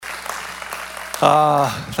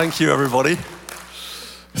Thank you, everybody.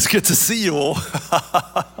 It's good to see you all.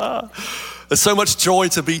 There's so much joy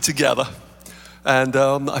to be together. And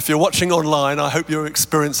if you're watching online, I hope you're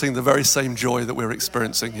experiencing the very same joy that we're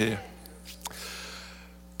experiencing here.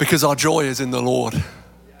 Because our joy is in the Lord.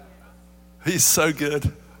 He's so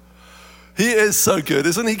good. He is so good.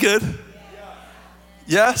 Isn't he good?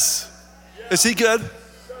 Yes? Is he good?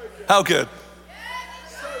 How good?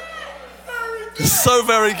 So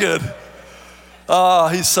very good.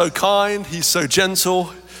 He's so kind, he's so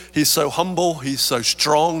gentle, he's so humble, he's so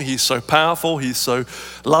strong, he's so powerful, he's so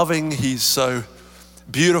loving, he's so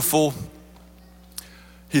beautiful,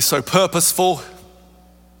 he's so purposeful.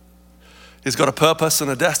 He's got a purpose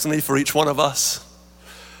and a destiny for each one of us.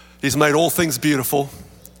 He's made all things beautiful,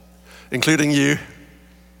 including you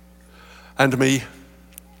and me.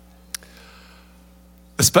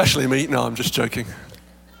 Especially me. No, I'm just joking.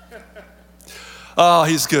 Oh,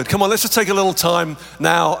 he's good. Come on, let's just take a little time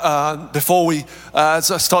now before we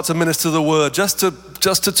start to minister the word, just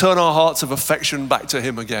to turn our hearts of affection back to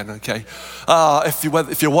him again, okay?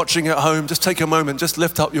 If you're watching at home, just take a moment, just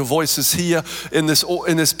lift up your voices here in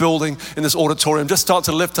this building, in this auditorium. Just start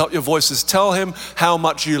to lift up your voices. Tell him how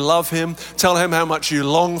much you love him. Tell him how much you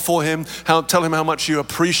long for him. Tell him how much you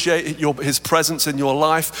appreciate his presence in your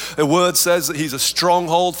life. The word says that he's a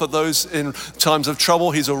stronghold for those in times of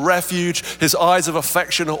trouble. He's a refuge. His eyes of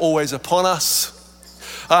affection are always upon us.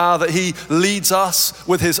 That he leads us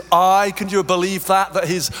with his eye. Can you believe that? That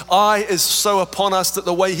his eye is so upon us that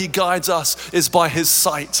the way he guides us is by his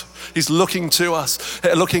sight. He's looking to us,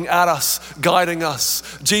 looking at us, guiding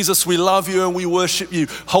us. Jesus, we love you and we worship you.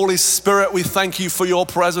 Holy Spirit, we thank you for your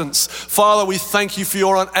presence. Father, we thank you for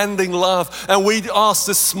your unending love. And we ask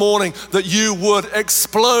this morning that you would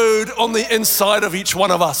explode on the inside of each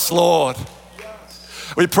one of us, Lord.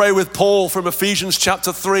 We pray with Paul from Ephesians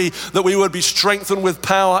chapter 3 that we would be strengthened with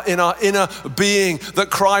power in our inner being, that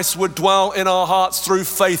Christ would dwell in our hearts through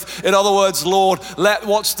faith. In other words, Lord, let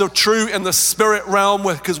what's the true in the spirit realm,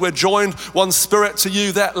 because we're joined one spirit to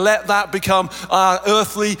you, that let that become our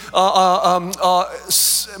earthly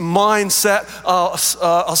mindset,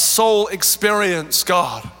 our soul experience,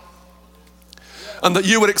 God. And that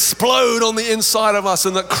you would explode on the inside of us,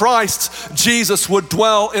 and that Christ Jesus would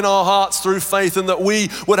dwell in our hearts through faith, and that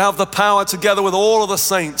we would have the power together with all of the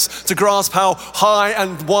saints to grasp how high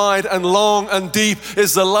and wide and long and deep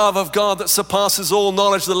is the love of God that surpasses all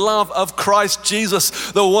knowledge, the love of Christ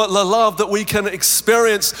Jesus, the love that we can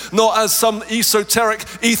experience not as some esoteric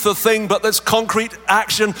ether thing, but that's concrete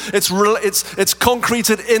action. It's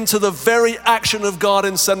concreted into the very action of God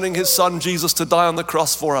in sending his son Jesus to die on the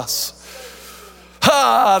cross for us.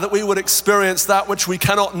 That we would experience that which we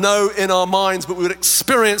cannot know in our minds, but we would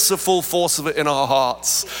experience the full force of it in our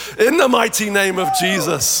hearts. In the mighty name of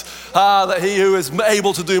Jesus, that he who is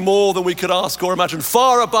able to do more than we could ask or imagine,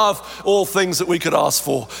 far above all things that we could ask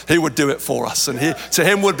for, he would do it for us. And to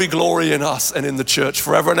him would be glory in us and in the church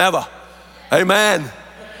forever and ever. Amen.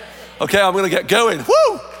 Okay, I'm going to get going.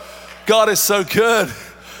 Woo! God is so good.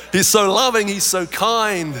 He's so loving. He's so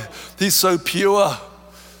kind. He's so pure.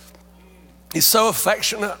 He's so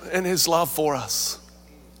affectionate in his love for us.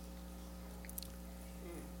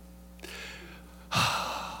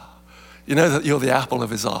 You know that you're the apple of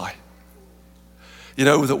his eye. You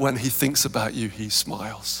know that when he thinks about you, he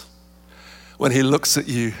smiles. When he looks at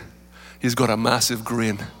you, he's got a massive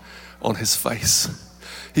grin on his face.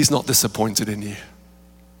 He's not disappointed in you.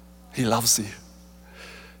 He loves you.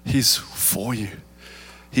 He's for you.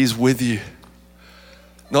 He's with you.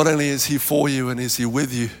 Not only is he for you and is he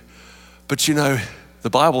with you, but you know, the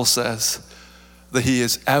Bible says that he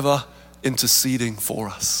is ever interceding for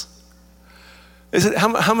us.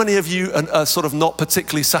 How many of you are sort of not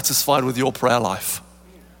particularly satisfied with your prayer life?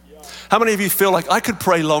 How many of you feel like I could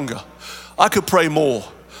pray longer? I could pray more.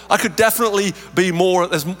 I could definitely be more,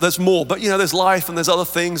 there's more, but you know, there's life and there's other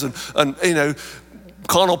things and you know,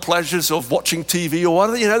 carnal pleasures of watching TV or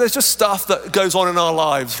whatever, you know, there's just stuff that goes on in our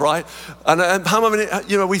lives, right? And how many,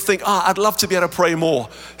 you know, we think, I'd love to be able to pray more.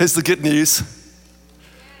 Here's the good news.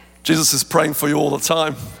 Jesus is praying for you all the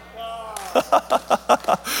time.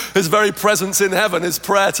 His very presence in heaven is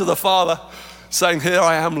prayer to the Father, saying, here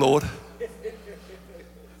I am, Lord.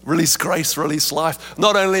 Release grace, release life.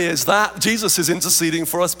 Not only is that, Jesus is interceding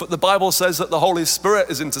for us, but the Bible says that the Holy Spirit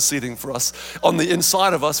is interceding for us on the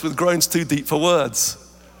inside of us with groans too deep for words.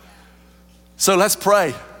 So let's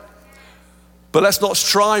pray. But let's not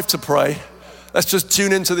strive to pray. Let's just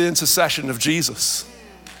tune into the intercession of Jesus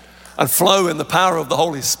and flow in the power of the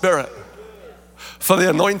Holy Spirit. For the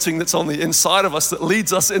anointing that's on the inside of us that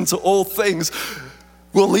leads us into all things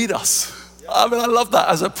will lead us. I mean, I love that.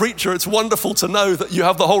 As a preacher, it's wonderful to know that you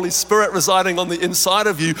have the Holy Spirit residing on the inside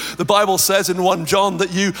of you. The Bible says in 1 John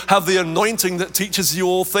that you have the anointing that teaches you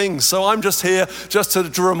all things. So I'm just here just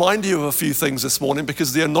to remind you of a few things this morning,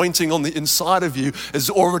 because the anointing on the inside of you is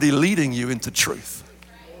already leading you into truth.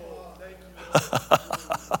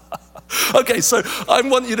 Okay, so I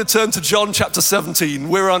want you to turn to John chapter 17.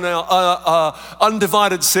 We're on our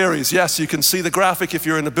Undivided series. Yes, you can see the graphic if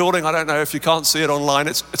you're in the building. I don't know if you can't see it online.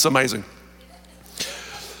 It's amazing.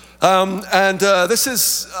 This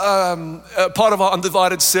is part of our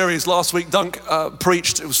Undivided series. Last week, Dunk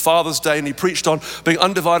preached. It was Father's Day, and he preached on being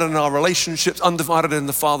undivided in our relationships, undivided in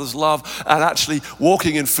the Father's love, and actually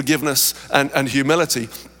walking in forgiveness and humility.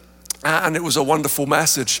 And it was a wonderful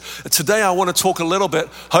message. Today, I want to talk a little bit,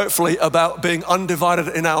 hopefully, about being undivided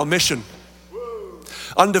in our mission.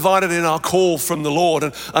 Undivided in our call from the Lord.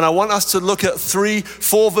 And I want us to look at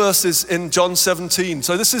 4 verses in John 17.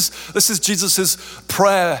 So this is Jesus's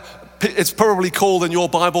prayer. It's probably called in your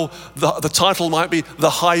Bible, the title might be the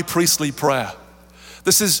high priestly prayer.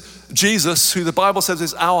 This is Jesus, who the Bible says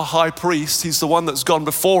is our high priest. He's the one that's gone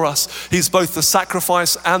before us. He's both the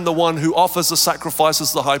sacrifice and the one who offers the sacrifice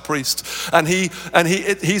as the high priest. And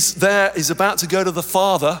he's there. He's about to go to the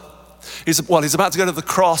Father. He's about to go to the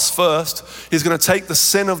cross first. He's going to take the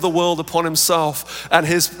sin of the world upon himself. And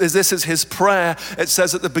this is his prayer. It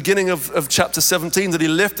says at the beginning of chapter 17 that he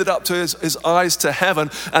lifted up to his eyes to heaven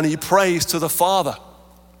and he prays to the Father.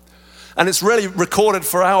 And it's really recorded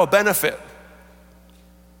for our benefit.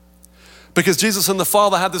 Because Jesus and the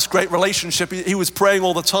Father had this great relationship. He was praying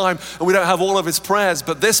all the time, and we don't have all of his prayers,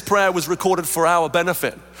 but this prayer was recorded for our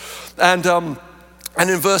benefit. And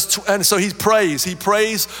so he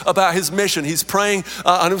prays about his mission. He's praying,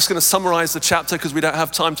 I'm just going to summarize the chapter because we don't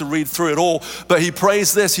have time to read through it all, but he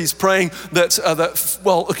prays this. He's praying that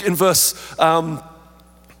in verse,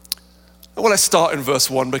 let's start in verse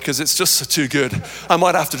 1 because it's just too good. I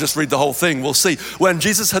might have to just read the whole thing. We'll see. When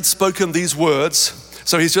Jesus had spoken these words,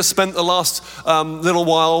 so he's just spent the last little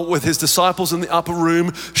while with his disciples in the upper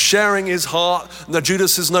room, sharing his heart. Now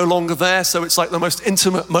Judas is no longer there, so it's like the most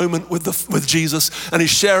intimate moment with Jesus. And he's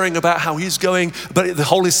sharing about how he's going, but the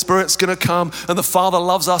Holy Spirit's going to come, and the Father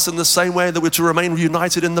loves us in the same way that we're to remain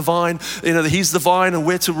united in the vine. You know, he's the vine, and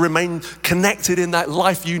we're to remain connected in that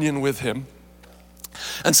life union with him.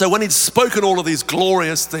 And so when he'd spoken all of these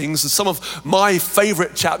glorious things, some of my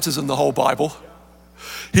favorite chapters in the whole Bible,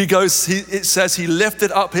 it says he lifted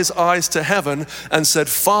up his eyes to heaven and said,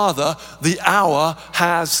 Father, the hour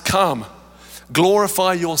has come.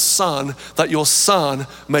 Glorify your Son, that your Son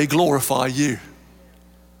may glorify you.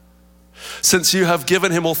 Since you have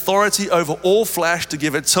given him authority over all flesh to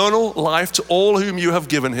give eternal life to all whom you have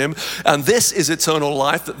given him, and this is eternal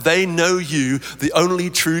life, that they know you, the only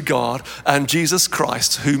true God, and Jesus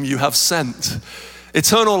Christ, whom you have sent.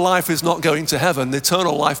 Eternal life is not going to heaven.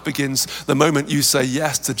 Eternal life begins the moment you say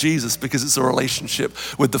yes to Jesus, because it's a relationship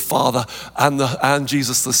with the Father and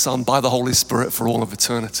Jesus the Son by the Holy Spirit for all of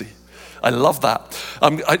eternity. I love that.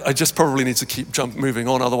 I just probably need to keep moving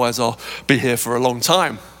on, otherwise I'll be here for a long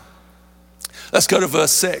time. Let's go to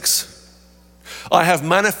verse 6. I have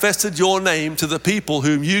manifested your name to the people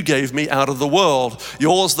whom you gave me out of the world.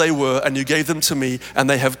 Yours they were, and you gave them to me, and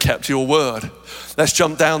they have kept your word. Let's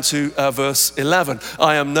jump down to verse 11.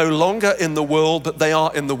 I am no longer in the world, but they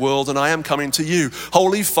are in the world, and I am coming to you.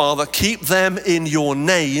 Holy Father, keep them in your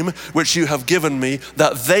name, which you have given me,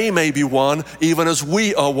 that they may be one, even as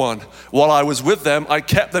we are one. While I was with them, I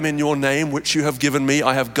kept them in your name, which you have given me.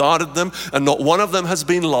 I have guarded them, and not one of them has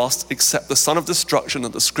been lost, except the son of destruction,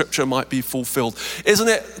 that the scripture might be fulfilled. Isn't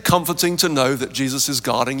it comforting to know that Jesus is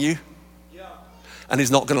guarding you? Yeah. And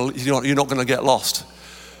you're not going to get lost.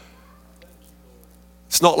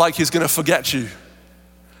 It's not like he's going to forget you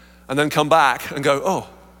and then come back and go, oh,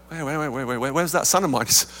 wait, where's that son of mine?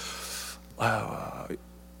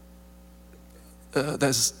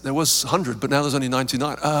 There was 100, but now there's only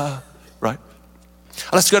 99. Right?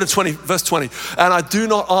 Let's go to verse 20. And I do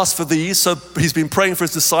not ask for these. So he's been praying for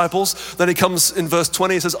his disciples. Then he comes in verse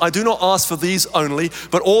 20. He says, I do not ask for these only,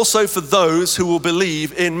 but also for those who will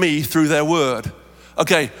believe in me through their word.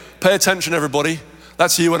 Okay, pay attention, everybody.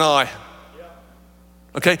 That's you and I.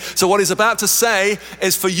 Okay, so what he's about to say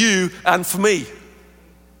is for you and for me.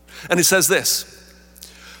 And he says this.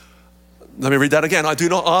 Let me read that again. I do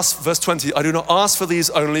not ask, verse 20, I do not ask for these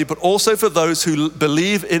only, but also for those who will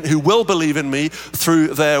believe in me through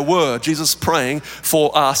their word. Jesus praying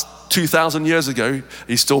for us 2,000 years ago.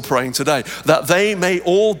 He's still praying today. That they may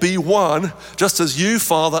all be one, just as you,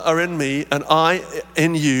 Father, are in me and I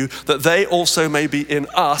in you, that they also may be in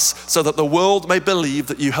us, so that the world may believe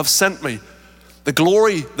that you have sent me. The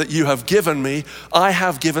glory that you have given me, I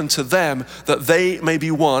have given to them, that they may be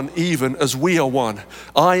one, even as we are one.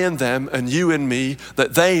 I in them and you in me,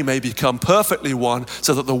 that they may become perfectly one,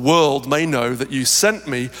 so that the world may know that you sent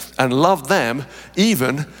me and loved them,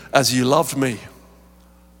 even as you loved me.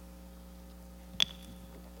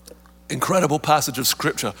 Incredible passage of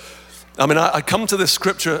scripture. I mean, I come to this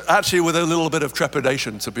scripture actually with a little bit of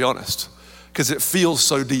trepidation, to be honest, because it feels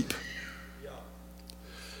so deep.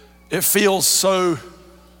 It feels so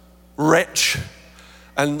rich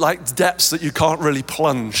and like depths that you can't really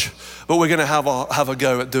plunge, but we're going to have a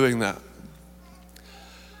go at doing that.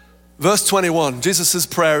 Verse 21, Jesus'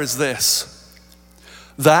 prayer is this: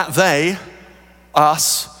 that they,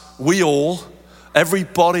 us, we all,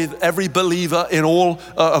 everybody, every believer in all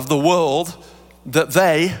of the world,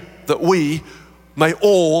 that we may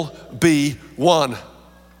all be one.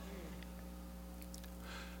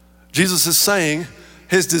 Jesus is saying,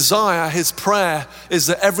 his desire, his prayer is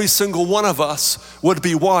that every single one of us would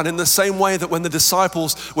be one, in the same way that when the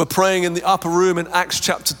disciples were praying in the upper room in Acts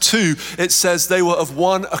chapter 2, it says they were of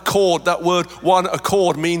one accord. That word one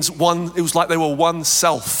accord means one, it was like they were one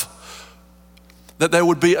self. That there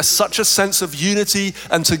would be such a sense of unity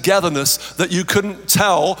and togetherness that you couldn't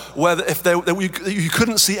tell whether you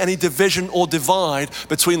couldn't see any division or divide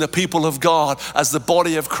between the people of God as the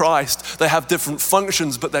body of Christ. They have different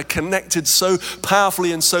functions, but they're connected so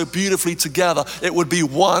powerfully and so beautifully together. It would be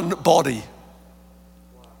one body.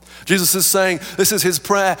 Jesus is saying, this is his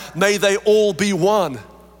prayer, may they all be one.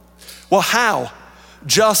 Well, how?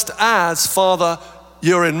 Just as, Father,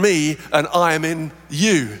 you're in me and I am in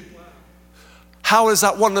you. How does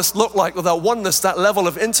that oneness look like? Well, that oneness, that level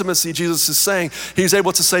of intimacy, Jesus is saying, he's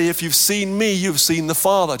able to say, if you've seen me, you've seen the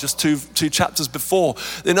Father, just two chapters before.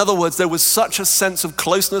 In other words, there was such a sense of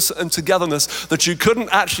closeness and togetherness that you couldn't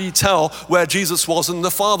actually tell where Jesus was and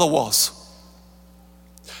the Father was,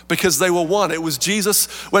 because they were one. It was Jesus,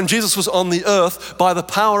 when Jesus was on the earth, by the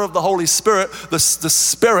power of the Holy Spirit, the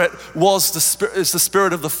Spirit is the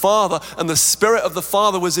Spirit of the Father, and the Spirit of the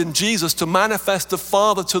Father was in Jesus to manifest the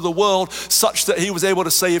Father to the world, such that he was able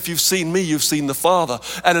to say, if you've seen me, you've seen the Father.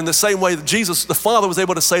 And in the same way that the Father was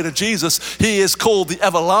able to say to Jesus, he is called the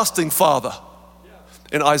everlasting Father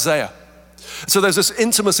in Isaiah. So there's this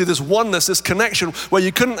intimacy, this oneness, this connection where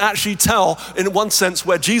you couldn't actually tell, in one sense,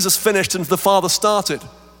 where Jesus finished and the Father started.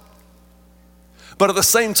 But at the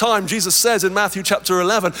same time, Jesus says in Matthew chapter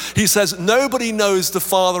 11, he says, nobody knows the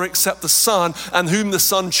Father except the Son, and whom the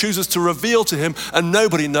Son chooses to reveal to him, and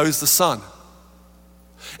nobody knows the Son.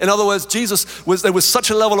 In other words, there was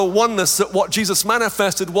such a level of oneness that what Jesus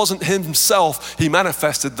manifested wasn't himself, he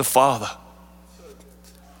manifested the Father.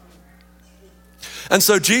 And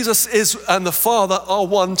so Jesus and the Father are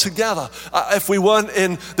one together. If we weren't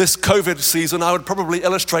in this COVID season, I would probably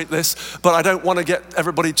illustrate this, but I don't want to get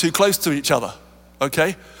everybody too close to each other.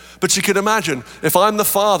 Okay? But you can imagine, if I'm the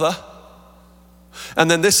Father,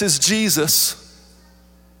 and then this is Jesus.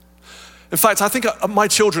 In fact, I think my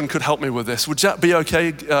children could help me with this. Would that be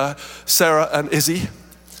okay, Sarah and Izzy?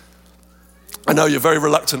 I know you're very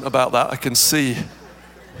reluctant about that, I can see.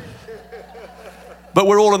 But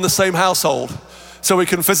we're all in the same household, so we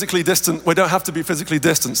can physically distance. We don't have to be physically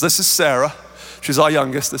distanced. This is Sarah, she's our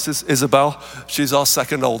youngest. This is Isabel, she's our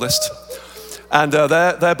second oldest. And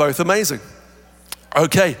they're both amazing.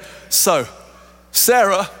 Okay, so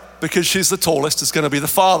Sarah, because she's the tallest, is going to be the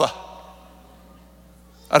father.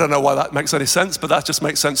 I don't know why that makes any sense, but that just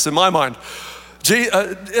makes sense in my mind.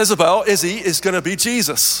 Izzy, is going to be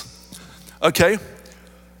Jesus. Okay?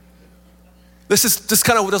 This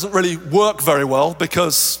kind of doesn't really work very well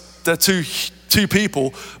because they're two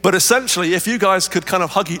people, but essentially, if you guys could kind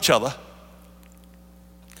of hug each other,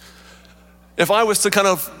 if I was to kind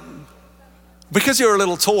of, because you're a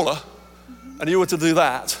little taller, and you were to do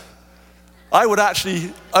that, I would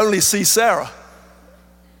actually only see Sarah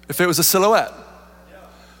if it was a silhouette.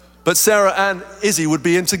 But Sarah and Izzy would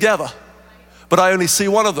be in together, but I only see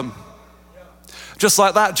one of them. Just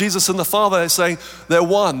like that, Jesus and the Father are saying they're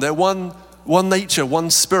one nature,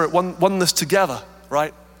 one spirit, oneness together,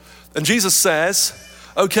 right? And Jesus says,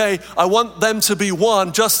 okay, I want them to be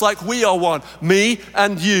one just like we are one. Me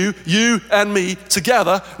and you and me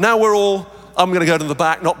together. Now we're all, I'm going to go to the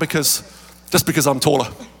back, not just because I'm taller.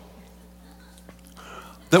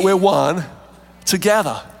 That we're one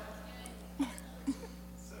together.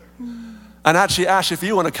 And actually, Ash, if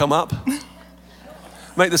you want to come up,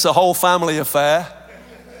 make this a whole family affair.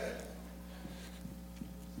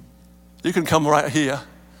 You can come right here,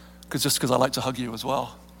 just because I like to hug you as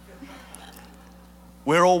well.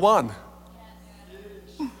 We're all one.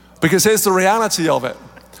 Because here's the reality of it.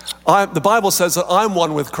 The Bible says that I'm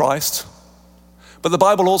one with Christ, But the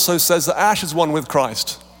Bible also says that Ash is one with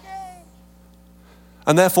Christ.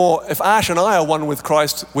 And therefore, if Ash and I are one with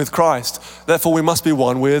Christ, therefore we must be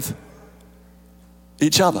one with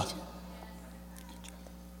each other.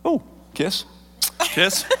 Oh, kiss,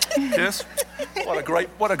 kiss, kiss.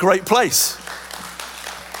 What a great place.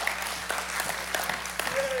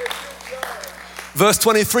 Verse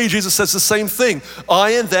 23, Jesus says the same thing.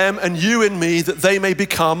 I in them and you in me, that they may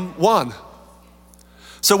become one.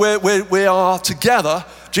 So we are together.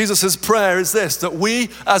 Jesus' prayer is this, that we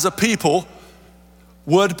as a people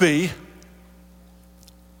would be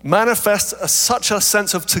manifest such a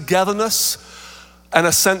sense of togetherness and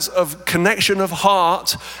a sense of connection of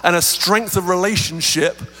heart and a strength of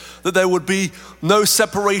relationship that there would be no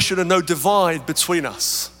separation and no divide between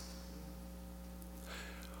us.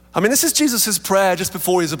 I mean, this is Jesus' prayer just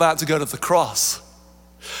before he's about to go to the cross.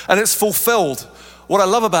 And it's fulfilled. What I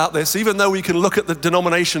love about this, even though we can look at the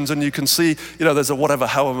denominations and you can see, there's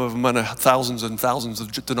however many thousands and thousands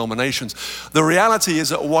of denominations. The reality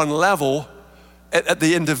is at one level, at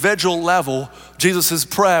the individual level, Jesus'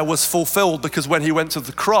 prayer was fulfilled because when he went to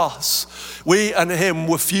the cross, we and him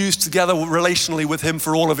were fused together relationally with him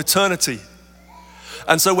for all of eternity.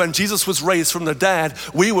 And so when Jesus was raised from the dead,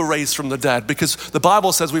 we were raised from the dead because the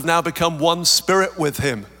Bible says we've now become one spirit with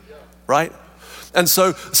him, right? And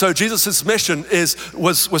so Jesus' mission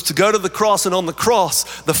was to go to the cross, and on the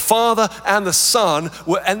cross, the Father and the Son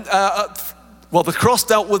the cross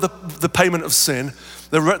dealt with the payment of sin.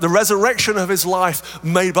 The resurrection of his life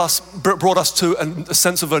brought us to a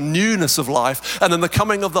sense of a newness of life. And then the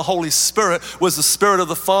coming of the Holy Spirit was the Spirit of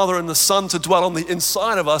the Father and the Son to dwell on the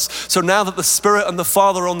inside of us. So now that the Spirit and the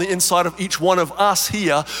Father are on the inside of each one of us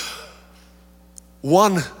here,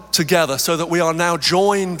 one together, so that we are now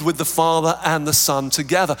joined with the Father and the Son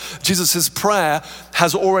together. Jesus' prayer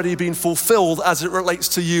has already been fulfilled as it relates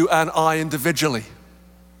to you and I individually.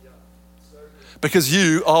 Because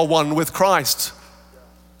you are one with Christ.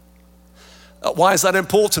 Why is that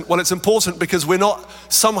important? Well, it's important because we're not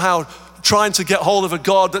somehow trying to get hold of a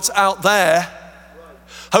God that's out there,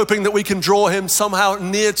 hoping that we can draw him somehow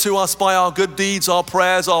near to us by our good deeds, our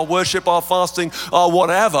prayers, our worship, our fasting, our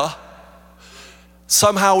whatever.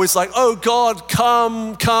 Somehow it's like, oh God,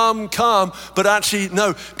 come, come, come. But actually,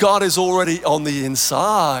 no, God is already on the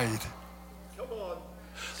inside.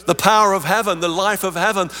 The power of heaven, the life of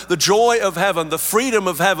heaven, the joy of heaven, the freedom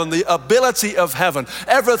of heaven, the ability of heaven,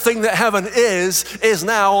 everything that heaven is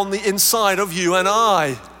now on the inside of you and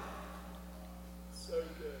I.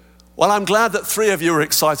 Well, I'm glad that 3 of you are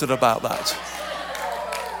excited about that.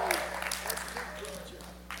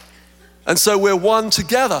 And so we're one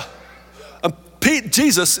together. And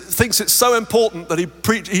Jesus thinks it's so important that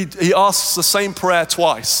he asks the same prayer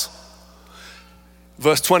twice.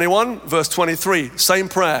 Verse 21, verse 23, same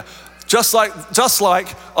prayer. Just like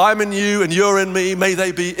I'm in you and you're in me, may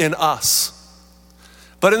they be in us.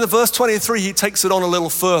 But in the verse 23, he takes it on a little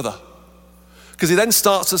further. Because he then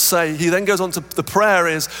starts to say, he then goes on to, the prayer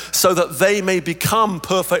is, so that they may become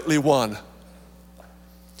perfectly one.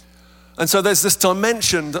 And so there's this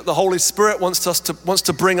dimension that the Holy Spirit wants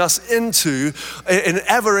to bring us into in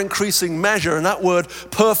ever increasing measure. And that word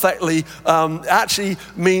perfectly actually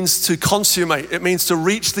means to consummate. It means to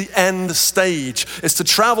reach the end stage. It's to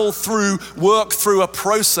travel through, work through a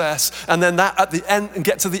process, and then that at the end, and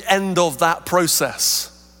get to the end of that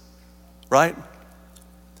process, right?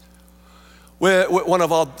 One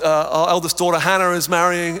of our eldest daughter, Hannah, is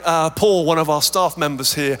marrying Paul, one of our staff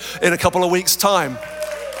members here, in a couple of weeks' time.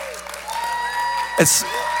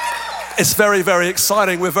 It's very, very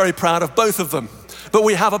exciting. We're very proud of both of them. But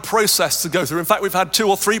we have a process to go through. In fact, we've had 2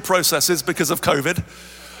 or 3 processes because of COVID,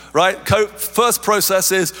 right? First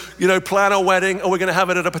process is, plan a wedding, or we're going to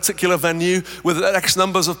have it at a particular venue with X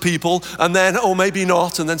numbers of people, and then, or maybe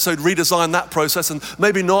not, and then so redesign that process, and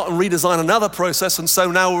maybe not, and redesign another process. And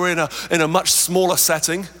so now we're in a much smaller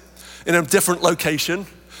setting, in a different location.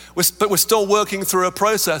 But we're still working through a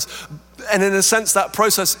process. And in a sense, that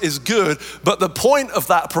process is good. But the point of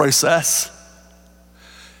that process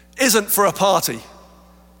isn't for a party.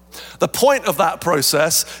 The point of that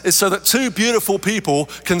process is so that 2 beautiful people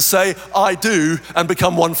can say, I do, and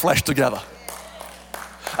become one flesh together.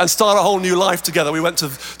 And start a whole new life together. We went to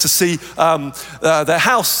see their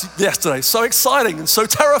house yesterday. So exciting and so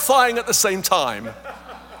terrifying at the same time.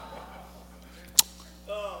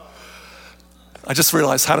 I just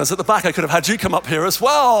realized Hannah's at the back. I could have had you come up here as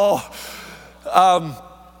well. But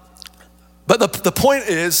the point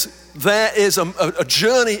is, there is a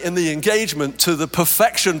journey in the engagement to the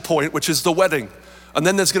perfection point, which is the wedding, And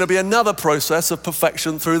then there's going to be another process of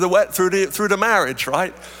perfection through the marriage,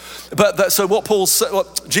 right? So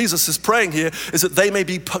what Jesus is praying here is that they may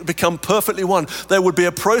become perfectly one. There would be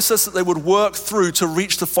a process that they would work through to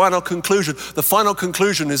reach the final conclusion. The final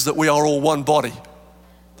conclusion is that we are all one body.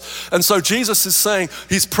 And so Jesus is saying,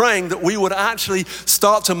 he's praying that we would actually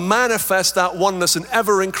start to manifest that oneness in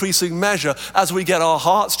ever increasing measure as we get our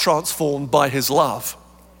hearts transformed by his love.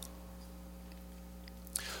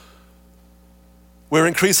 We're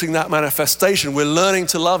increasing that manifestation. We're learning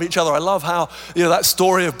to love each other. I love how, that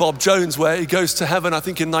story of Bob Jones where he goes to heaven, I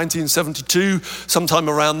think in 1972, sometime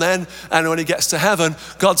around then. And when he gets to heaven,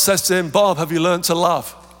 God says to him, Bob, have you learned to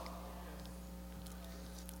love?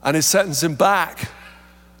 And he sends him back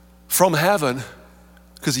from heaven,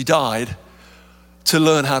 because he died, to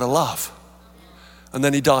learn how to love. And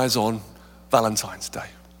then he dies on Valentine's Day.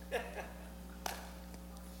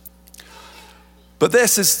 But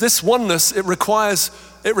this oneness, it requires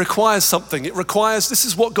something. This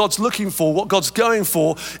is what God's looking for, what God's going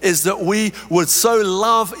for, is that we would so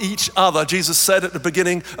love each other. Jesus said at the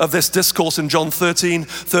beginning of this discourse in John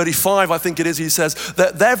 13:35, I think it is, he says,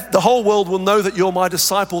 that the whole world will know that you're my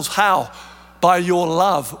disciples. How? By your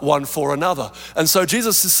love one for another. And so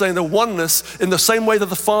Jesus is saying the oneness, in the same way that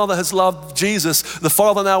the Father has loved Jesus, the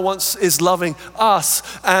Father now is loving us,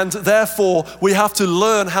 and therefore we have to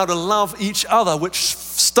learn how to love each other, which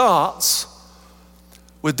starts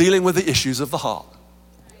with dealing with the issues of the heart.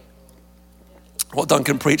 What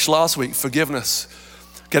Duncan preached last week, forgiveness,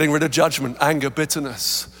 getting rid of judgment, anger,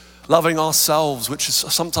 bitterness, loving ourselves, which is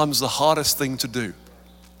sometimes the hardest thing to do.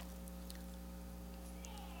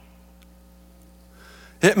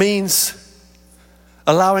 It means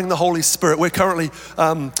allowing the Holy Spirit. We currently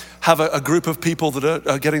have a group of people that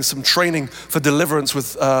are getting some training for deliverance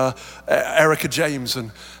with Erica James.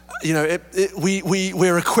 And,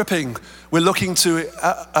 we're equipping, we're looking to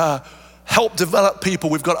help develop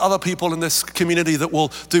people. We've got other people in this community that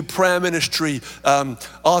will do prayer ministry,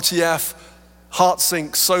 RTF,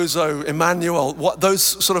 HeartSync, Sozo, Emmanuel, those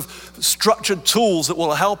sort of structured tools that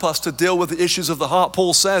will help us to deal with the issues of the heart.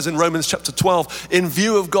 Paul says in Romans chapter 12, in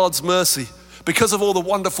view of God's mercy, because of all the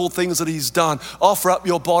wonderful things that he's done, offer up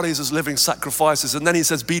your bodies as living sacrifices. And then he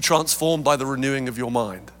says, be transformed by the renewing of your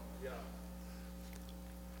mind.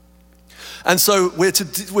 And so we're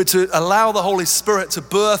to allow the Holy Spirit to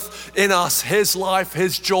birth in us his life,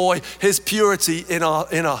 his joy, his purity in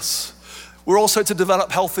us. We're also to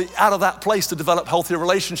develop out of that place to develop healthier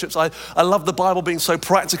relationships. I love the Bible being so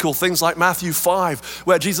practical. Things like Matthew 5,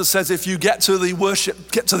 where Jesus says, if you get to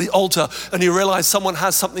the altar and you realize someone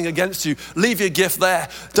has something against you, leave your gift there.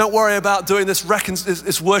 Don't worry about doing this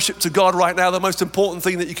worship to God right now. The most important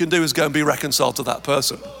thing that you can do is go and be reconciled to that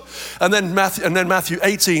person. And then Matthew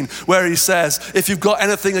 18, where he says, if you've got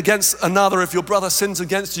anything against another, if your brother sins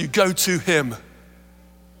against you, go to him.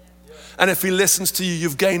 And if he listens to you,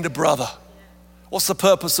 you've gained a brother. What's the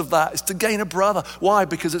purpose of that? It's to gain a brother. Why?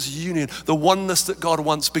 Because it's union, the oneness that God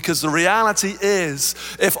wants. Because the reality is,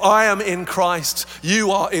 if I am in Christ,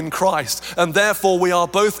 you are in Christ. And therefore we are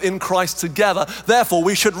both in Christ together. Therefore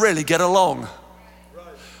we should really get along.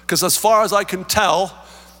 Because as far as I can tell,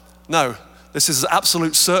 no, this is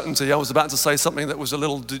absolute certainty. I was about to say something that was a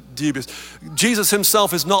little dubious. Jesus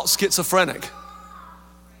himself is not schizophrenic.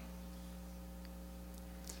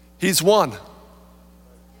 He's one.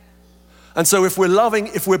 And so if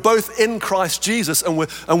we're both in Christ Jesus and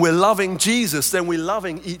we're loving Jesus, then we're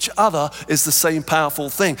loving each other is the same powerful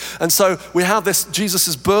thing. And so we have this, Jesus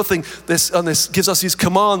is birthing this, and this gives us these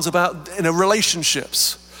commands about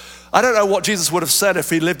relationships. I don't know what Jesus would have said if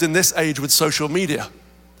he lived in this age with social media.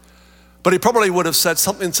 But he probably would have said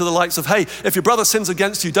something to the likes of, hey, if your brother sins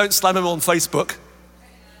against you, don't slam him on Facebook.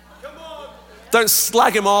 Don't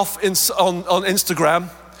slag him off on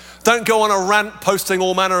Instagram. Don't go on a rant posting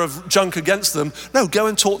all manner of junk against them. No, go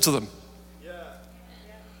and talk to them.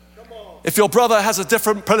 If your brother has a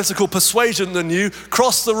different political persuasion than you,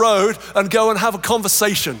 cross the road and go and have a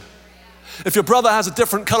conversation. If your brother has a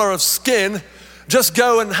different color of skin, just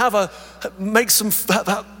go and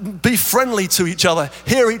be friendly to each other,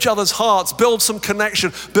 hear each other's hearts, build some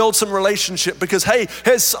connection, build some relationship, because hey,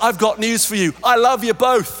 I've got news for you. I love you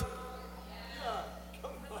both.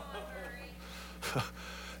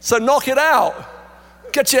 So knock it out.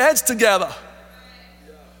 Get your heads together.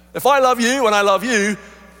 If I love you and I love you,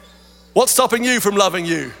 what's stopping you from loving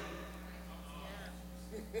you?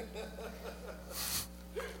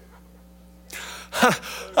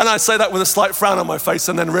 And I say that with a slight frown on my face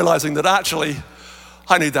and then realizing that actually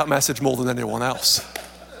I need that message more than anyone else.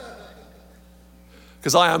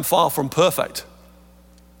 Because I am far from perfect.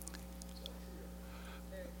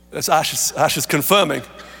 That's Ash is confirming.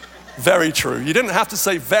 Very true. You didn't have to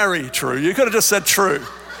say very true. You could have just said true.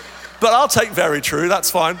 But I'll take very true, that's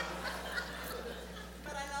fine.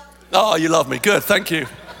 But I love you. Oh, you love me. Good, thank you.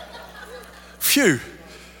 Phew.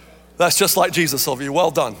 That's just like Jesus of you.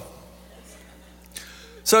 Well done.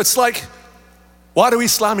 So it's like, why do we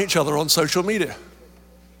slam each other on social media?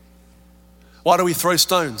 Why do we throw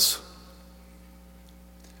stones?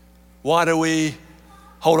 Why do we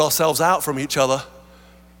hold ourselves out from each other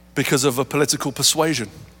because of a political persuasion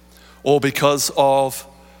or because of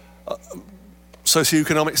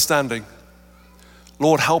socioeconomic standing?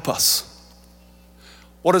 Lord, help us.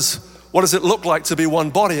 What does it look like to be one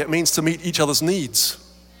body? It means to meet each other's needs.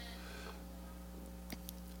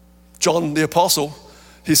 John the Apostle,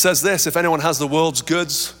 he says this: if anyone has the world's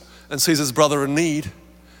goods and sees his brother in need,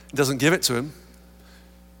 he doesn't give it to him.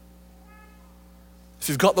 If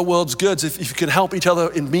you've got the world's goods, if you can help each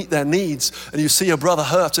other and meet their needs, and you see a brother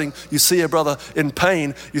hurting, you see a brother in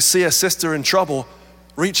pain, you see a sister in trouble,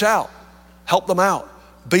 reach out, help them out,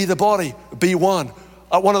 be the body, be one.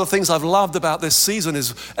 One of the things I've loved about this season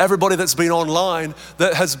is everybody that's been online,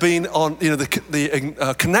 that has been on,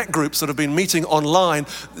 the connect groups that have been meeting online,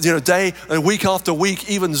 week after week,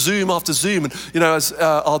 even Zoom after Zoom. And as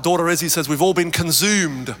our daughter Izzy says, we've all been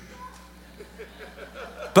consumed.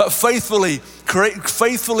 But faithfully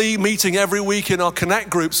meeting every week in our connect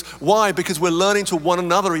groups. Why? Because we're learning to one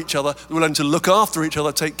another each other. We're learning to look after each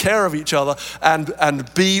other, take care of each other,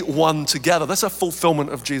 and be one together. That's a fulfillment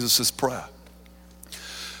of Jesus' prayer.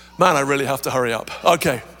 Man, I really have to hurry up.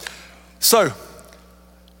 Okay, so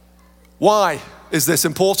why is this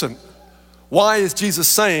important? Why is Jesus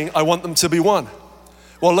saying, I want them to be one?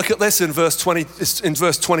 Well, look at this in verse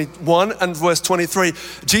 21 and verse 23.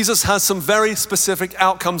 Jesus has some very specific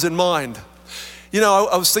outcomes in mind.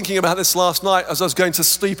 I was thinking about this last night as I was going to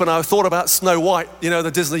sleep, and I thought about Snow White,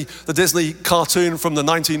 the Disney cartoon from the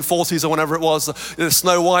 1940s or whenever it was, the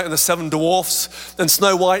Snow White and the Seven Dwarfs. And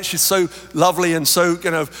Snow White, she's so lovely and so,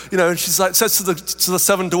 and she's like, says to the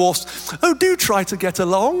Seven Dwarfs, oh, do try to get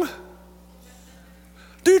along.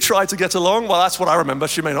 Do try to get along. Well, that's what I remember.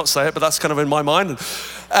 She may not say it, but that's kind of in my mind.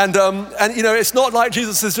 And it's not like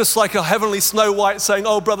Jesus is just like a heavenly Snow White saying,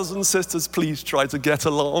 oh, brothers and sisters, please try to get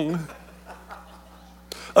along.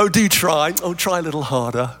 Oh, do try. Oh, try a little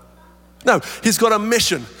harder. No, he's got a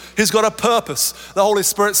mission. He's got a purpose. The Holy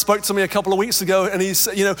Spirit spoke to me a couple of weeks ago, and he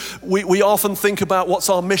said, we often think about what's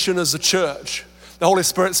our mission as a church. The Holy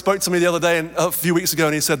Spirit spoke to me the other day, a few weeks ago,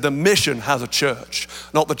 and he said, the mission has a church,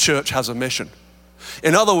 not the church has a mission.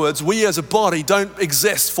 In other words, we as a body don't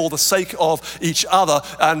exist for the sake of each other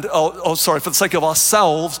for the sake of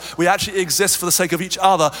ourselves. We actually exist for the sake of each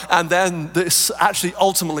other. And then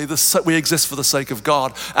ultimately, we exist for the sake of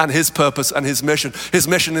God and his purpose and his mission. His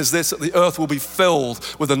mission is this: that the earth will be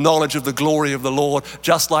filled with the knowledge of the glory of the Lord,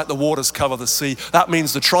 just like the waters cover the sea. That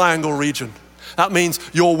means the Triangle region. That means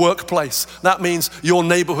your workplace. That means your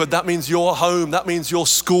neighborhood. That means your home. That means your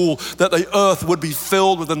school. That the earth would be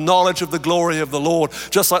filled with the knowledge of the glory of the Lord,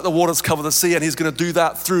 just like the waters cover the sea, and he's going to do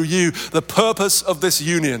that through you. The purpose of this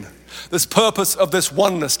union, this purpose of this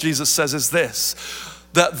oneness, Jesus says, is this: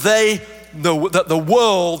 that the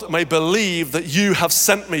world may believe that you have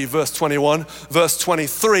sent me, verse 21. Verse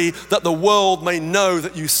 23, that the world may know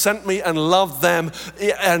that you sent me and loved them,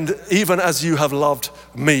 and even as you have loved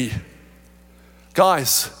me.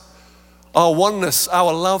 Guys, our oneness,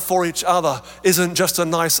 our love for each other isn't just a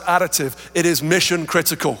nice additive, it is mission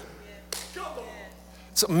critical.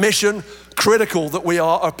 It's mission critical that we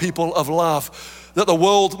are a people of love, that the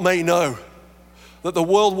world may know, that the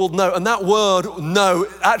world will know. And that word know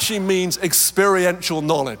actually means experiential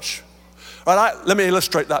knowledge. Right, let me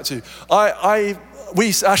illustrate that to you.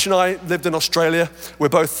 Ash and I lived in Australia. We're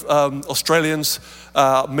both Australians.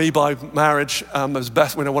 Me by marriage was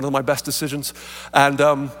one of my best decisions, and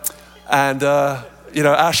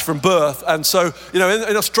Ash from birth. And so in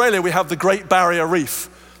Australia we have the Great Barrier Reef,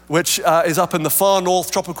 which is up in the far north,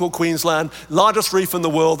 tropical Queensland, largest reef in the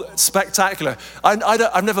world. It's spectacular.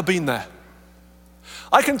 I've never been there.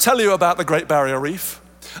 I can tell you about the Great Barrier Reef.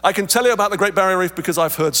 I can tell you about the Great Barrier Reef because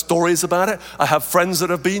I've heard stories about it. I have friends that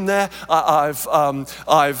have been there. I've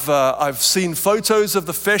seen photos of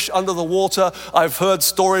the fish under the water. I've heard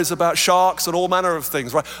stories about sharks and all manner of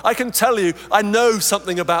things. Right? I can tell you, I know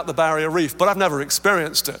something about the Barrier Reef, but I've never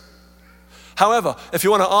experienced it. However, if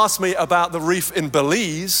you want to ask me about the reef in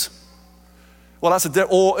Belize, well, that's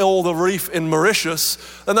or the reef in Mauritius,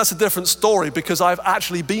 then that's a different story because I've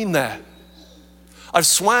actually been there. I've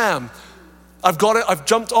swam. I've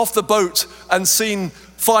jumped off the boat and seen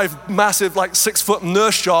 5 massive, 6-foot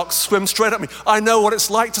nurse sharks swim straight at me. I know what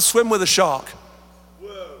it's like to swim with a shark.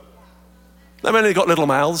 Whoa. They've only got little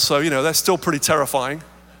mouths, so, they're still pretty terrifying.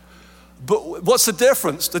 But what's the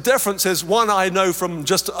difference? The difference is one I know from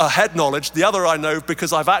just a head knowledge, the other I know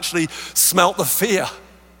because I've actually smelt the fear.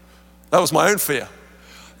 That was my own fear.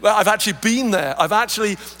 I've actually been there. I've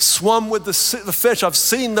actually swum with the fish. I've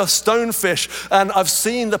seen the stonefish, and I've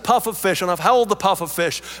seen the puffer fish, and I've held the puffer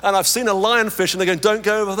fish, and I've seen a lionfish, and they're going, don't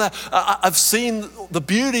go over there. I've seen the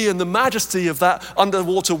beauty and the majesty of that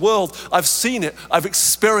underwater world. I've seen it. I've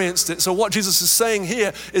experienced it. So what Jesus is saying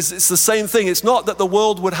here is it's the same thing. It's not that the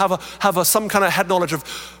world would have some kind of head knowledge of,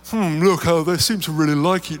 look how they seem to really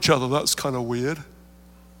like each other. That's kind of weird.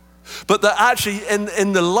 But that actually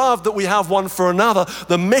in the love that we have one for another,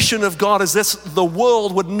 the mission of God is this: the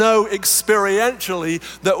world would know experientially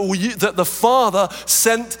that the Father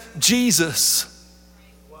sent Jesus.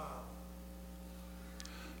 Wow.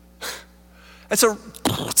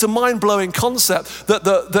 It's a mind-blowing concept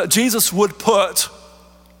that Jesus would put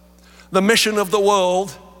the mission of the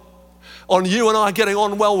world on you and I getting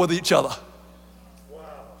on well with each other.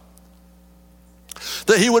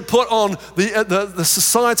 That he would put on the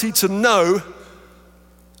society to know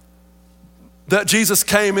that Jesus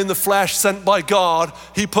came in the flesh, sent by God.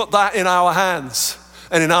 He put that in our hands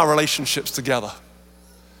and in our relationships together.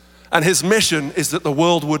 And his mission is that the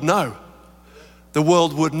world would know. The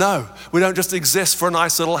world would know. We don't just exist for a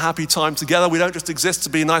nice little happy time together. We don't just exist to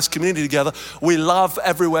be a nice community together. We love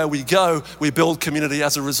everywhere we go. We build community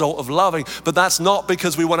as a result of loving. But that's not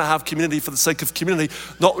because we want to have community for the sake of community.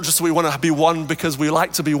 Not just we want to be one because we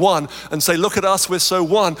like to be one and say, look at us, we're so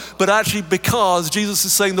one. But actually because Jesus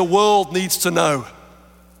is saying the world needs to know.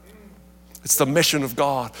 It's the mission of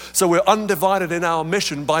God. So we're undivided in our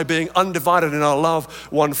mission by being undivided in our love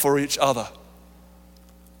one for each other.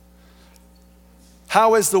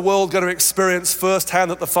 How is the world going to experience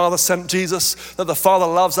firsthand that the Father sent Jesus, that the Father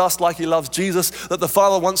loves us like he loves Jesus, that the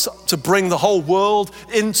Father wants to bring the whole world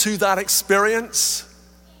into that experience?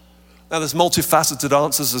 Now there's multifaceted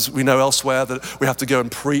answers, as we know elsewhere, that we have to go and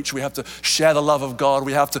preach, we have to share the love of God,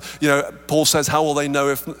 we have to, Paul says, how will they know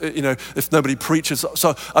if nobody preaches?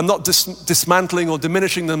 So I'm not dismantling or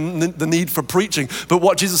diminishing the need for preaching, but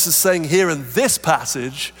what Jesus is saying here in this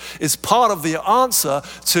passage is part of the answer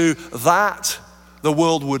to that the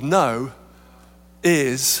world would know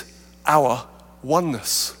is our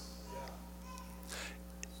oneness.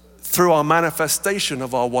 Through our manifestation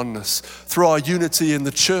of our oneness, through our unity in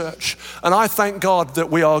the church. And I thank God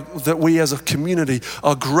that we as a community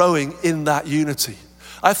are growing in that unity.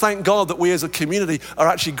 I thank God that we as a community are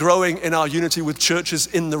actually growing in our unity with churches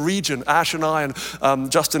in the region. Ash and I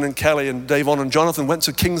and Justin and Kelly and Davon and Jonathan went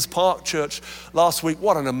to Kings Park Church last week.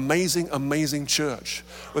 What an amazing, amazing church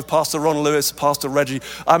with Pastor Ron Lewis, Pastor Reggie.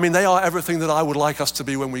 I mean, they are everything that I would like us to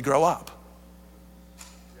be when we grow up.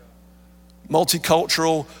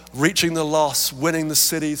 Multicultural, reaching the lost, winning the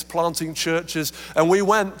cities, planting churches. And we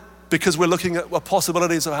went because we're looking at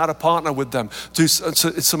possibilities of how to partner with them, do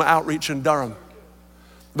some outreach in Durham.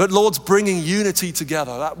 But Lord's bringing unity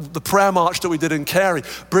together. The prayer march that we did in Carey,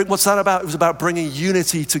 what's that about? It was about bringing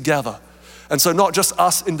unity together. And so not just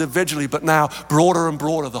us individually, but now broader and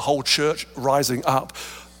broader, the whole church rising up.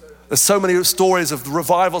 There's so many stories of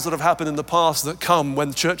revivals that have happened in the past that come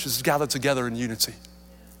when churches gather together in unity.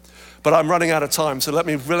 But I'm running out of time, so let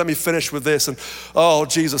me finish with this. And oh,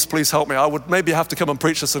 Jesus, please help me. I would maybe have to come and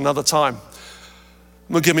preach this another time.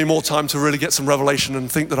 It will give me more time to really get some revelation and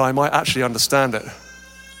think that I might actually understand it.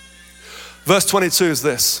 Verse 22 is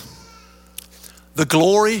this: the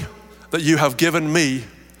glory that you have given me,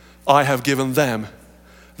 I have given them,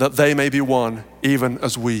 that they may be one, even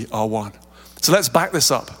as we are one. So let's back this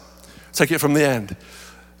up. Take it from the end.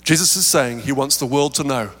 Jesus is saying he wants the world to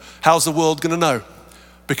know. How's the world going to know?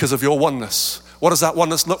 Because of your oneness. What does that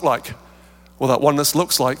oneness look like? Well, that oneness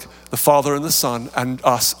looks like the Father and the Son and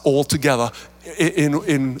us all together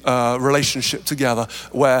in relationship together,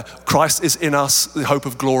 where Christ is in us, the hope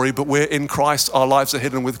of glory, but we're in Christ, our lives are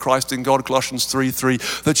hidden with Christ in God, Colossians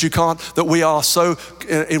 3:3, that we are so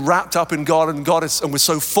wrapped up in God, and we're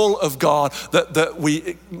so full of God that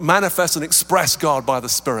we manifest and express God by the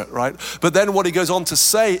Spirit, right? But then what he goes on to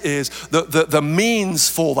say is that the means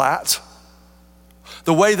for that,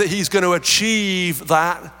 the way that he's going to achieve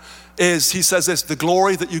that is, he says this: the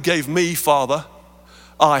glory that you gave me, Father,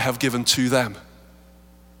 I have given to them.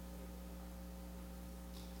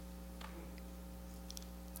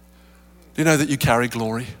 Do you know that you carry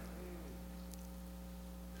glory?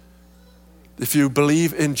 If you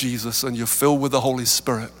believe in Jesus and you're filled with the Holy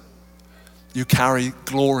Spirit, you carry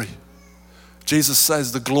glory. Jesus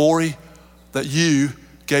says, the glory that you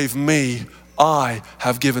gave me, I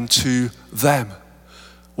have given to them.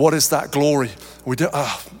 What is that glory?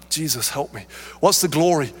 Jesus, help me. What's the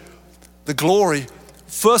glory? The glory,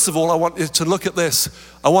 first of all, I want you to look at this.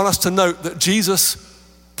 I want us to note that Jesus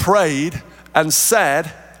prayed and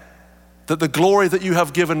said that the glory that you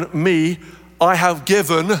have given me, I have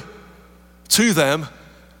given to them,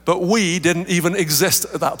 but we didn't even exist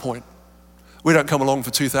at that point. We don't come along for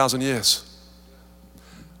 2,000 years.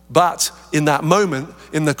 But in that moment,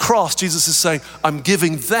 in the cross, Jesus is saying, I'm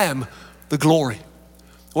giving them the glory.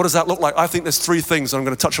 What does that look like? I think there's three things. I'm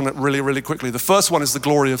going to touch on it really, really quickly. The first one is the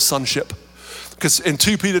glory of sonship. Because in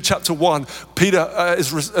 2 Peter chapter 1, Peter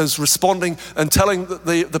is responding and telling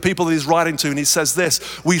the people that he's writing to, and he says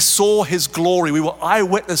this: we saw his glory. We were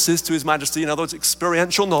eyewitnesses to his majesty. In other words,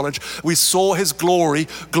 experiential knowledge. We saw his glory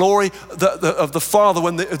of the Father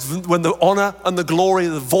when the honor and the glory,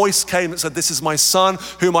 the voice came that said, this is my Son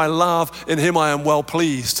whom I love, in him I am well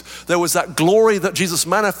pleased. There was that glory that Jesus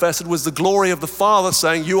manifested, was the glory of the Father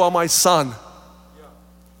saying, you are my Son.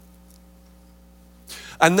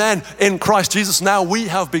 And then in Christ Jesus, now we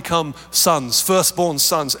have become sons, firstborn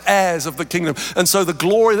sons, heirs of the kingdom. And so the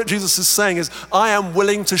glory that Jesus is saying is, I am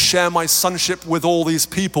willing to share my sonship with all these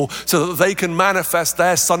people so that they can manifest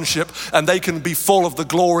their sonship and they can be full of the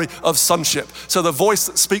glory of sonship. So the voice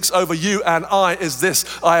that speaks over you and I is this: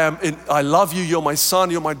 I love you, you're my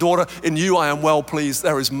son, you're my daughter, in you I am well pleased.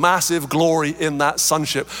 There is massive glory in that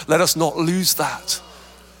sonship. Let us not lose that.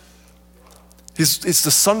 It's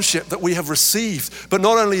the sonship that we have received. But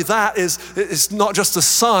not only that, it's not just the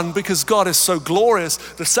Son, because God is so glorious.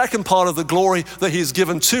 The second part of the glory that he has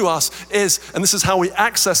given to us is, and this is how we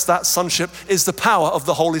access that sonship, is the power of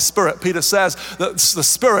the Holy Spirit. Peter says that the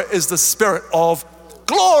Spirit is the Spirit of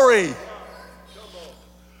glory.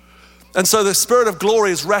 And so the Spirit of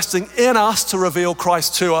glory is resting in us to reveal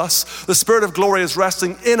Christ to us. The Spirit of glory is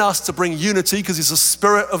resting in us to bring unity, because he's a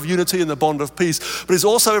spirit of unity in the bond of peace. But he's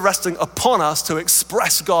also resting upon us to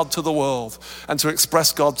express God to the world and to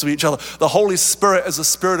express God to each other. The Holy Spirit is a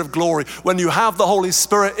spirit of glory. When you have the Holy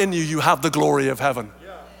Spirit in you, you have the glory of heaven.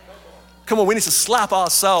 Come on, we need to slap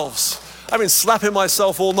ourselves. I've been slapping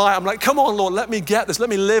myself all night. I'm like, come on, Lord, let me get this. Let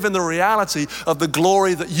me live in the reality of the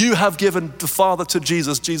glory that you have given the Father to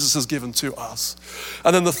Jesus, Jesus has given to us.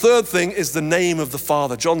 And then the third thing is the name of the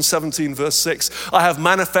Father. John 17, verse 6, I have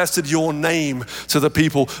manifested your name to the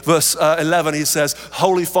people. Verse 11, he says,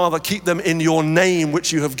 Holy Father, keep them in your name,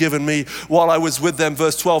 which you have given me. While I was with them,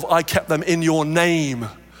 verse 12, I kept them in your name.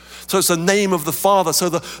 So it's the name of the Father. So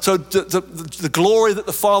the glory that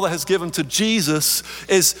the Father has given to Jesus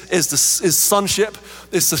is sonship,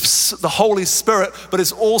 is the Holy Spirit, but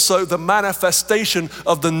it's also the manifestation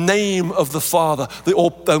of the name of the Father.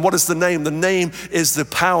 And what is the name? The name is the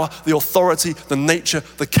power, the authority, the nature,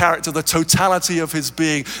 the character, the totality of his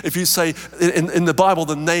being. If you say in the Bible,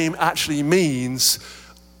 the name actually means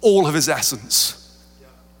all of his essence.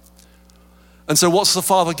 And so what's the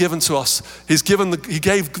Father given to us? He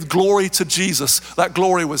gave glory to Jesus. That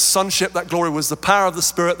glory was sonship. That glory was the power of the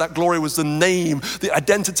Spirit. That glory was the name, the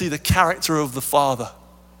identity, the character of the Father.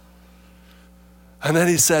 And then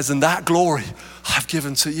he says, and that glory I've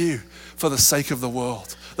given to you for the sake of the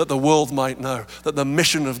world, that the world might know, that the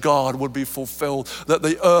mission of God would be fulfilled, that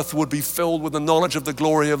the earth would be filled with the knowledge of the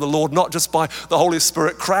glory of the Lord, not just by the Holy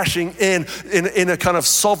Spirit crashing in a kind of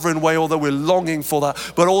sovereign way, although we're longing for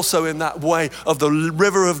that, but also in that way of the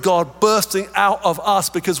river of God bursting out of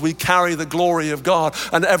us because we carry the glory of God.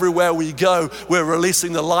 And everywhere we go, we're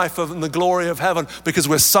releasing the life of and the glory of heaven because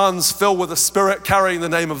we're sons filled with the Spirit carrying the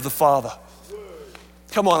name of the Father.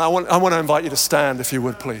 Come on, I want to invite you to stand, if you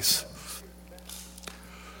would, please.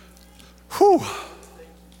 Whew.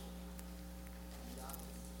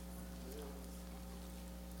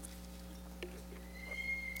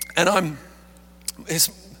 And here's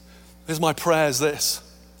my prayer is this.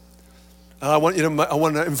 And I want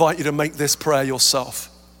to invite you to make this prayer yourself.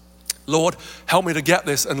 Lord, help me to get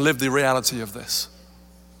this and live the reality of this.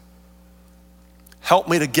 Help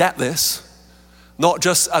me to get this, not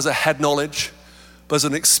just as a head knowledge, but as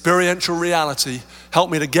an experiential reality. Help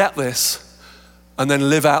me to get this and then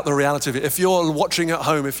live out the reality of it. If you're watching at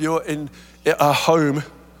home, if you're in a home,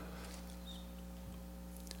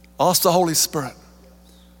 ask the Holy Spirit.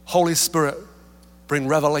 Holy Spirit, bring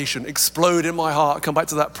revelation, explode in my heart. Come back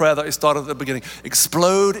to that prayer that I started at the beginning.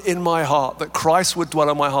 Explode in my heart, that Christ would dwell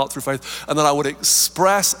in my heart through faith, and that I would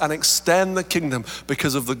express and extend the kingdom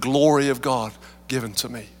because of the glory of God given to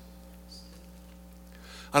me.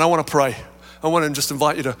 And I want to pray. I want to just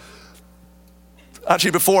invite you to,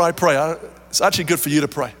 actually before I pray, it's actually good for you to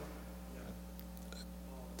pray.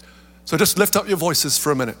 So just lift up your voices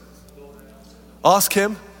for a minute. Ask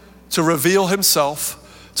him to reveal himself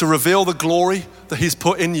to reveal the glory that he's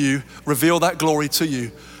put in you, reveal that glory to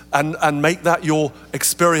you, and make that your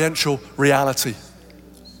experiential reality.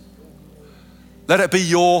 Let it be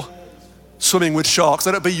your swimming with sharks.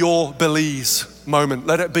 Let it be your Belize moment.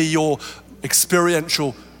 Let it be your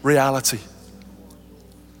experiential reality.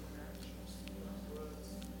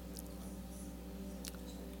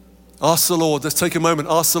 Ask the Lord, let's take a moment,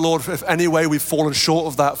 ask the Lord if any way we've fallen short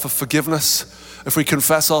of that, for forgiveness. If we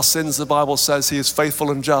confess our sins, the Bible says he is faithful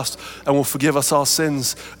and just and will forgive us our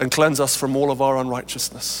sins and cleanse us from all of our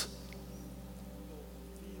unrighteousness.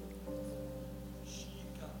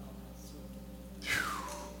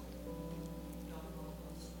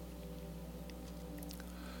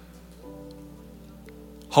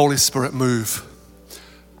 Holy Spirit, move.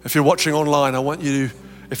 If you're watching online, I want you to,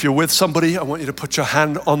 if you're with somebody, I want you to put your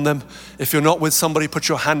hand on them. If you're not with somebody, put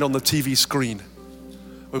your hand on the TV screen.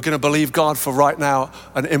 We're going to believe God for right now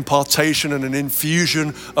an impartation and an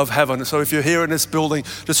infusion of heaven. So if you're here in this building,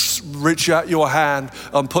 just reach out your hand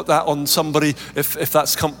and put that on somebody if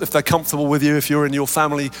they're comfortable with you, if you're in your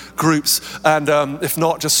family groups. And if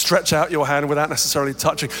not, just stretch out your hand without necessarily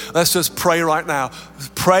touching. Let's just pray right now.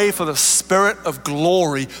 Pray for the Spirit of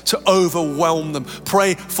glory to overwhelm them.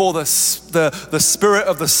 Pray for the Spirit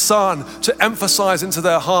of the Son to emphasize into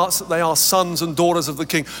their hearts that they are sons and daughters of the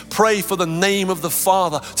King. Pray for the name of the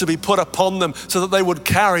Father to be put upon them so that they would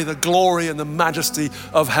carry the glory and the majesty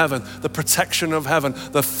of heaven, the protection of heaven,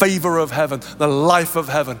 the favor of heaven, the life of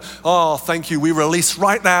heaven. Oh, thank you. We release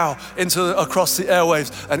right now across the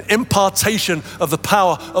airwaves an impartation of the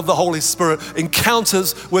power of the Holy Spirit,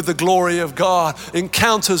 encounters with the glory of God,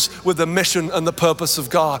 encounters with the mission and the purpose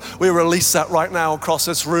of God. We release that right now across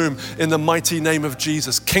this room in the mighty name of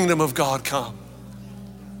Jesus. Kingdom of God, come.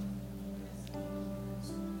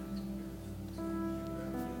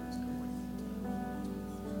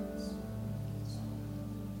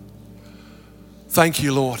 Thank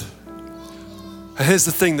you, Lord. And here's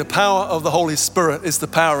the thing, the power of the Holy Spirit is the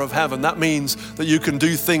power of heaven. That means that you can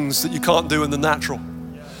do things that you can't do in the natural.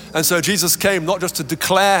 And so Jesus came not just to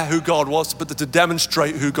declare who God was, but to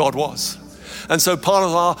demonstrate who God was. And so part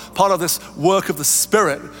of this work of the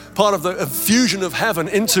Spirit, part of the infusion of heaven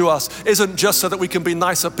into us isn't just so that we can be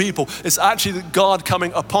nicer people. It's actually God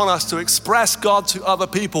coming upon us to express God to other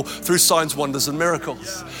people through signs, wonders, and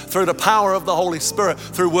miracles. Through the power of the Holy Spirit,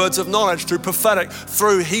 through words of knowledge, through prophetic,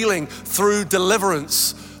 through healing, through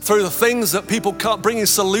deliverance, through the things that people can't, bringing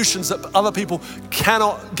solutions that other people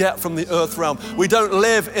cannot get from the earth realm. We don't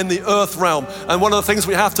live in the earth realm. And one of the things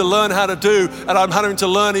we have to learn how to do, and I'm having to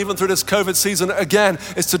learn even through this COVID season again,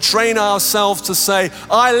 is to train ourselves to say,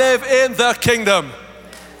 I live in the kingdom.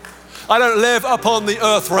 I don't live upon the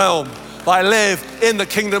earth realm. I live in the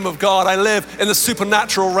kingdom of God. I live in the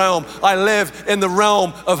supernatural realm. I live in the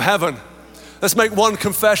realm of heaven. Let's make one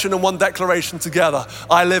confession and one declaration together.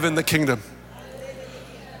 I live in the kingdom.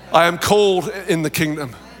 I am called in the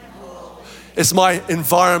kingdom. It's my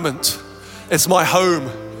environment. It's my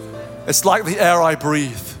home. It's like the air I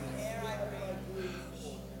breathe.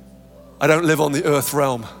 I don't live on the earth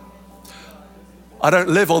realm. I don't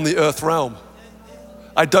live on the earth realm.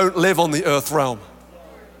 I don't live on the earth realm.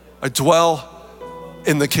 I dwell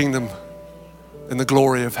in the kingdom, in the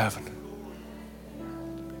glory of heaven.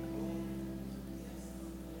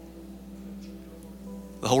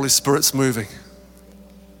 The Holy Spirit's moving.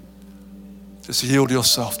 Just yield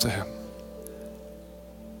yourself to him.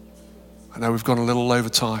 I know we've gone a little over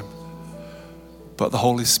time, but the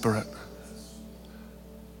Holy Spirit,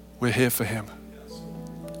 we're here for him.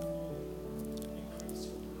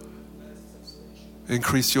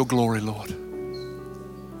 Increase your glory, Lord.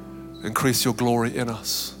 Increase your glory in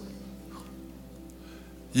us.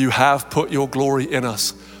 You have put your glory in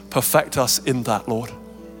us. Perfect us in that, Lord.